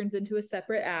Marketplace turns into a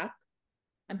separate app.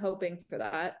 I'm hoping for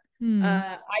that.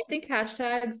 I think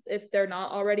hashtags, if they're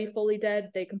not already fully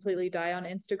dead, they completely die on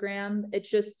Instagram. It's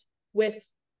just with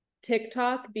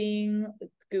TikTok being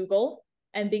Google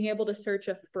and being able to search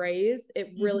a phrase,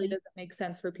 it really doesn't make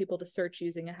sense for people to search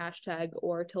using a hashtag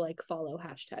or to like follow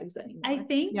hashtags anymore. I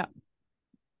think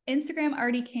Instagram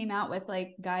already came out with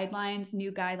like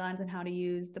new guidelines on how to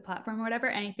use the platform or whatever.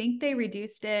 And I think they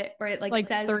reduced it, or it like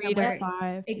says 3 to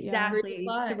 5. Exactly.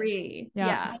 Yeah. 3.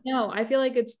 Yeah. I know. I feel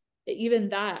like it's even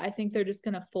that. I think they're just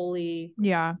gonna fully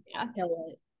kill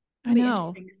it. It'll be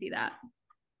interesting to see that.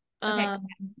 Okay.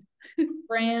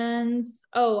 Brands.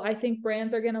 Oh, I think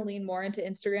brands are gonna lean more into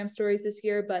Instagram stories this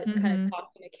year, but kind of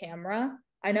talking to camera.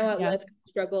 I know at Lyft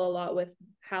struggle a lot with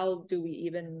how do we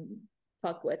even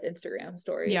fuck with Instagram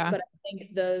stories. But I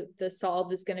think the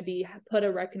solve is going to be put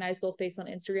a recognizable face on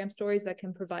Instagram stories that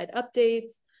can provide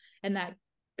updates, and that,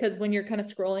 because when you're kind of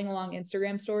scrolling along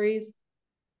Instagram stories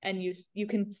and you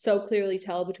can so clearly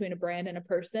tell between a brand and a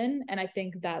person, and I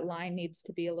think that line needs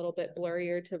to be a little bit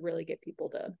blurrier to really get people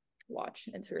to watch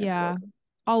Instagram stories.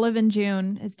 Olive and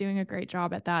June is doing a great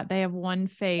job at that. They have one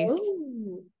face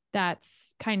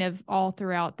that's kind of all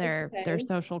throughout their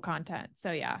social content.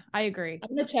 So yeah, I agree.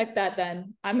 I'm gonna check that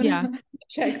then. I'm gonna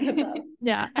check that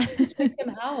out. Check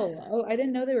them out. Oh, I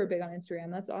didn't know they were big on Instagram.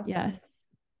 That's awesome. Yes.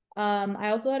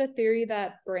 I also had a theory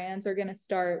that brands are gonna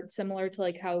start, similar to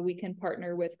like how we can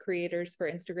partner with creators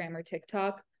for Instagram or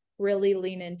TikTok, really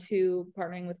lean into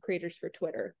partnering with creators for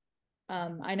Twitter.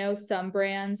 I know some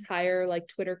brands hire like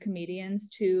Twitter comedians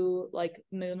to like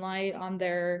moonlight on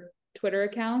their Twitter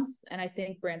accounts, and I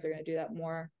think brands are going to do that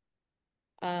more.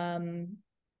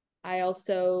 I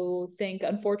also think,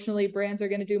 unfortunately, brands are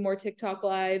going to do more TikTok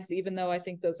lives, even though I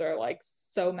think those are like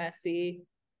so messy.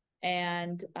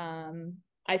 And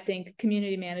I think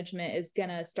community management is going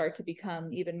to start to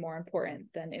become even more important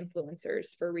than influencers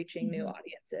for reaching new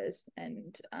audiences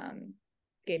and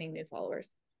gaining new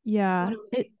followers. Yeah.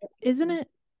 Isn't it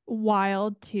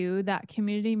wild too that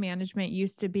community management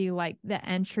used to be like the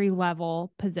entry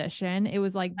level position? It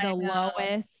was like the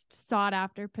lowest sought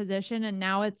after position, and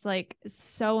now it's like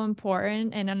so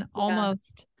important and an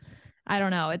almost, I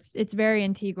don't know, it's very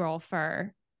integral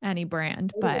for any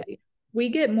brand. But we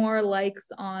get more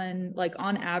likes on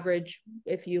average,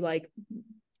 if you like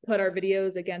put our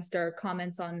videos against our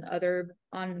comments on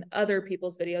other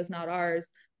people's videos, not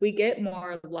ours, we get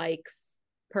more likes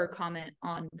per comment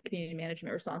on community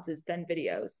management responses than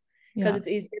videos, because it's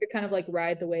easier to kind of like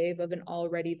ride the wave of an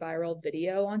already viral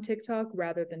video on TikTok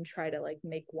rather than try to like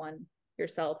make one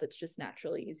yourself. It's just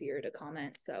naturally easier to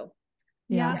comment. So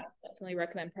definitely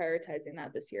recommend prioritizing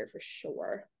that this year for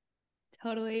sure.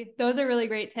 Totally. Those are really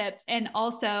great tips. And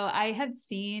also I have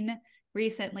seen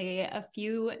recently a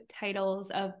few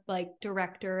titles of like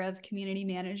director of community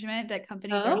management that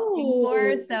companies are looking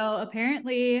for. So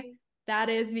apparently that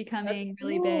is becoming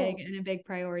really big and a big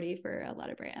priority for a lot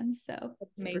of brands. So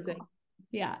that's amazing. Cool.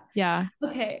 Yeah. Yeah.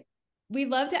 Okay. We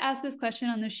love to ask this question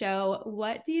on the show.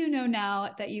 What do you know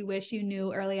now that you wish you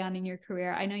knew early on in your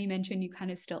career? I know you mentioned you kind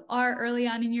of still are early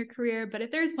on in your career, but if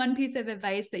there's one piece of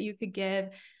advice that you could give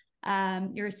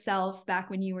yourself back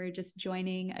when you were just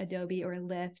joining Adobe or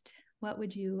Lyft, what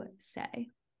would you say?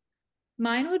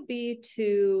 Mine would be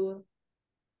to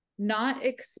not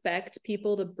expect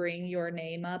people to bring your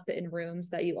name up in rooms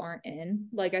that you aren't in.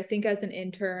 Like, I think as an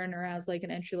intern or as like an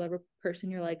entry level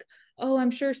person, you're like, oh, I'm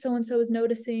sure so-and-so is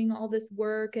noticing all this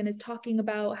work and is talking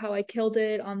about how I killed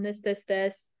it on this.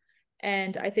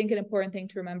 And I think an important thing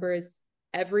to remember is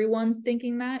everyone's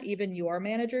thinking that, even your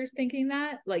manager's thinking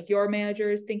that. Like, your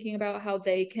manager's thinking about how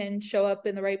they can show up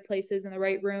in the right places, in the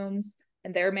right rooms,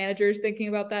 and their manager's thinking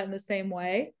about that in the same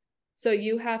way. So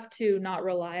you have to not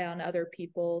rely on other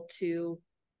people to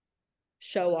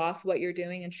show off what you're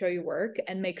doing and show your work,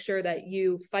 and make sure that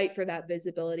you fight for that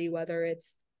visibility, whether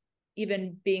it's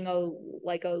even being a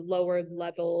lower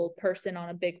level person on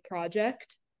a big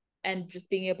project and just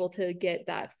being able to get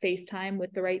that face time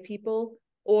with the right people,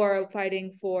 or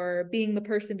fighting for being the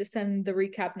person to send the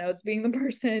recap notes, being the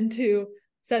person to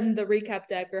send the recap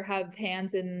deck, or have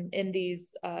hands in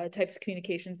these types of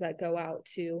communications that go out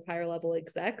to higher level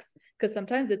execs, because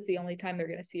sometimes it's the only time they're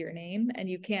going to see your name, and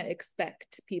you can't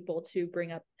expect people to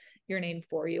bring up your name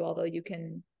for you. Although you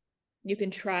can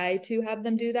try to have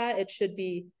them do that, it should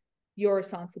be your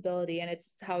responsibility, and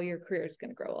it's how your career is going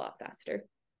to grow a lot faster.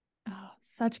 Oh,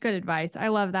 such good advice. I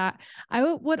love that.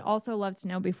 I would also love to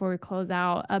know, before we close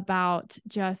out, about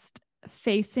just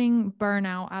facing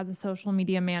burnout as a social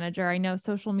media manager? I know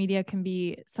social media can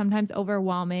be sometimes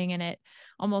overwhelming and it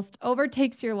almost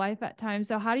overtakes your life at times.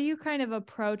 So how do you kind of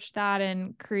approach that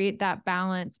and create that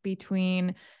balance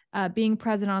between being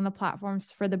present on the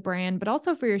platforms for the brand, but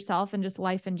also for yourself and just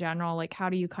life in general? Like, how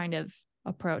do you kind of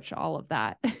approach all of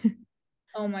that?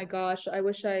 Oh my gosh,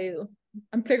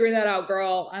 I'm figuring that out,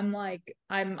 girl.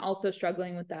 I'm also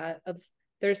struggling with that.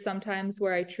 There's sometimes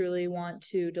where I truly want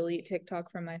to delete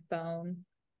TikTok from my phone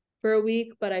for a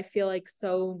week, but I feel like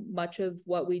so much of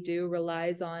what we do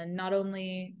relies on not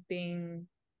only being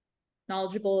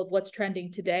knowledgeable of what's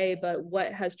trending today, but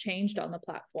what has changed on the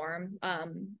platform.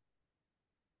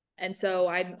 And so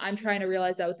I'm trying to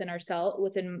realize that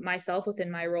within myself,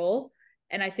 within my role.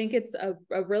 And I think it's a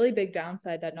really big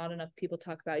downside that not enough people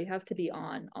talk about. You have to be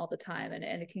on all the time, and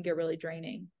it can get really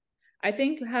draining. I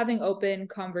think having open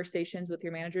conversations with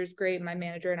your manager is great. My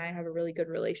manager and I have a really good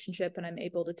relationship, and I'm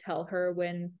able to tell her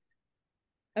when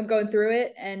I'm going through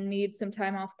it and need some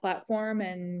time off platform.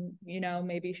 And,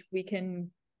 maybe we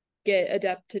can get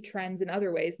adept to trends in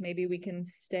other ways. Maybe we can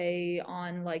stay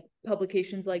on like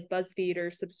publications like BuzzFeed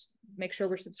or make sure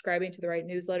we're subscribing to the right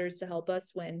newsletters to help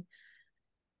us when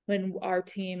our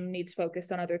team needs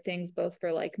focus on other things, both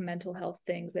for like mental health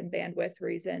things and bandwidth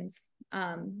reasons.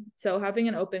 So having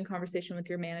an open conversation with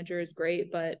your manager is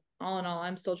great, but all in all,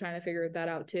 I'm still trying to figure that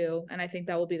out too. And I think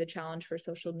that will be the challenge for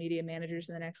social media managers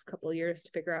in the next couple of years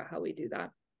to figure out how we do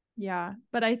that. Yeah.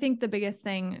 But I think the biggest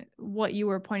thing, what you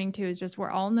were pointing to, is just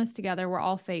we're all in this together. We're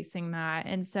all facing that.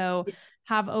 And so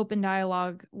have open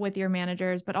dialogue with your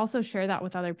managers, but also share that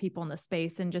with other people in the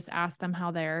space and just ask them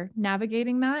how they're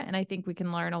navigating that. And I think we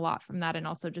can learn a lot from that. And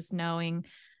also just knowing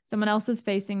someone else is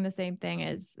facing the same thing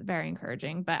is very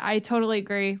encouraging. But I totally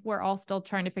agree. We're all still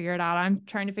trying to figure it out. I'm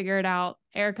trying to figure it out.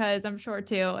 Erica is, I'm sure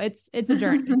too. It's a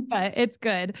journey, but it's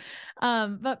good.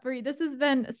 But Bree, this has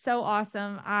been so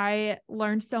awesome. I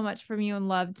learned so much from you and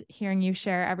loved hearing you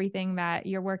share everything that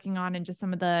you're working on and just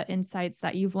some of the insights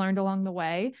that you've learned along the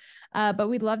way. But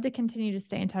we'd love to continue to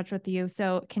stay in touch with you.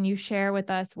 So can you share with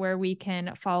us where we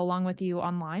can follow along with you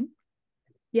online?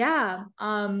 Yeah,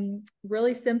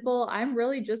 really simple. I'm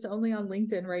really just only on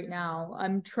LinkedIn right now.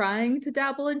 I'm trying to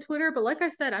dabble in Twitter, but like I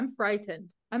said, I'm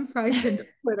frightened. I'm frightened of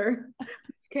Twitter. I'm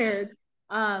scared.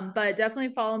 But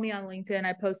definitely follow me on LinkedIn.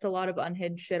 I post a lot of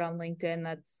unhinged shit on LinkedIn.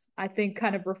 That's, I think,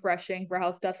 kind of refreshing for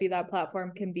how stuffy that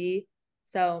platform can be.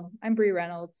 So I'm Bree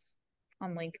Reynolds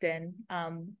on LinkedIn.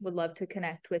 Would love to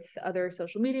connect with other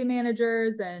social media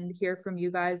managers and hear from you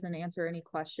guys and answer any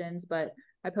questions. But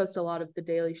I post a lot of the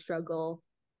daily struggle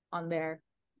on there.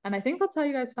 And I think that's how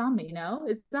you guys found me,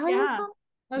 Is that how you guys found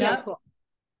me? Okay, yep. Cool.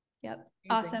 Yep.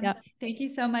 Awesome. Yep. Thank you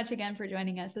so much again for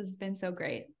joining us. This has been so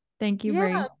great. Thank you, Bree.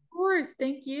 Yeah, of course.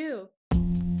 Thank you.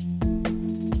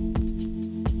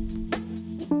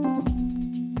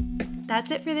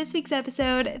 That's it for this week's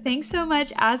episode. Thanks so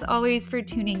much, as always, for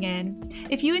tuning in.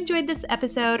 If you enjoyed this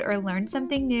episode or learned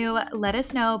something new, let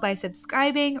us know by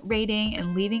subscribing, rating,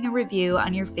 and leaving a review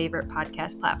on your favorite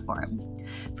podcast platform.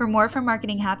 For more from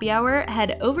Marketing Happy Hour,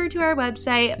 head over to our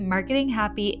website,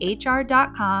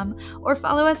 marketinghappyhr.com, or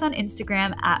follow us on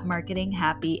Instagram at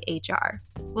marketinghappyhr.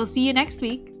 We'll see you next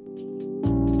week.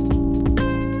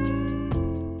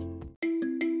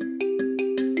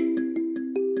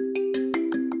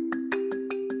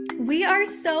 We are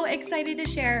so excited to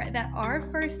share that our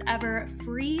first ever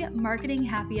free Marketing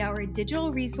Happy Hour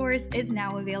digital resource is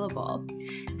now available.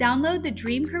 Download the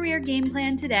Dream Career Game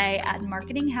Plan today at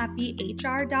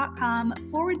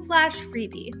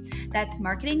marketinghappyhr.com/freebie. That's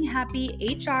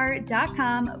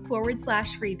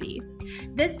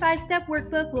marketinghappyhr.com/freebie. This 5-step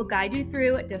workbook will guide you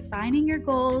through defining your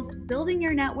goals, building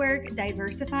your network,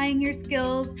 diversifying your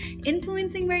skills,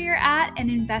 influencing where you're at,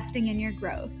 and investing in your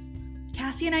growth.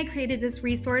 Cassie and I created this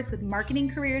resource with marketing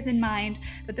careers in mind,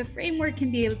 but the framework can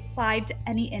be applied to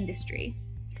any industry.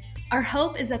 Our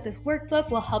hope is that this workbook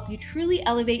will help you truly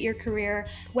elevate your career,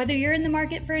 whether you're in the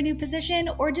market for a new position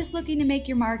or just looking to make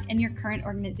your mark in your current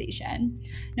organization.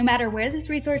 No matter where this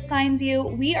resource finds you,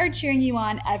 we are cheering you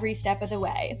on every step of the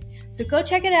way. So go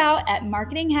check it out at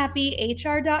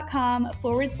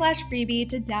marketinghappyhr.com/freebie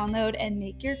to download and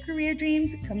make your career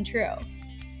dreams come true.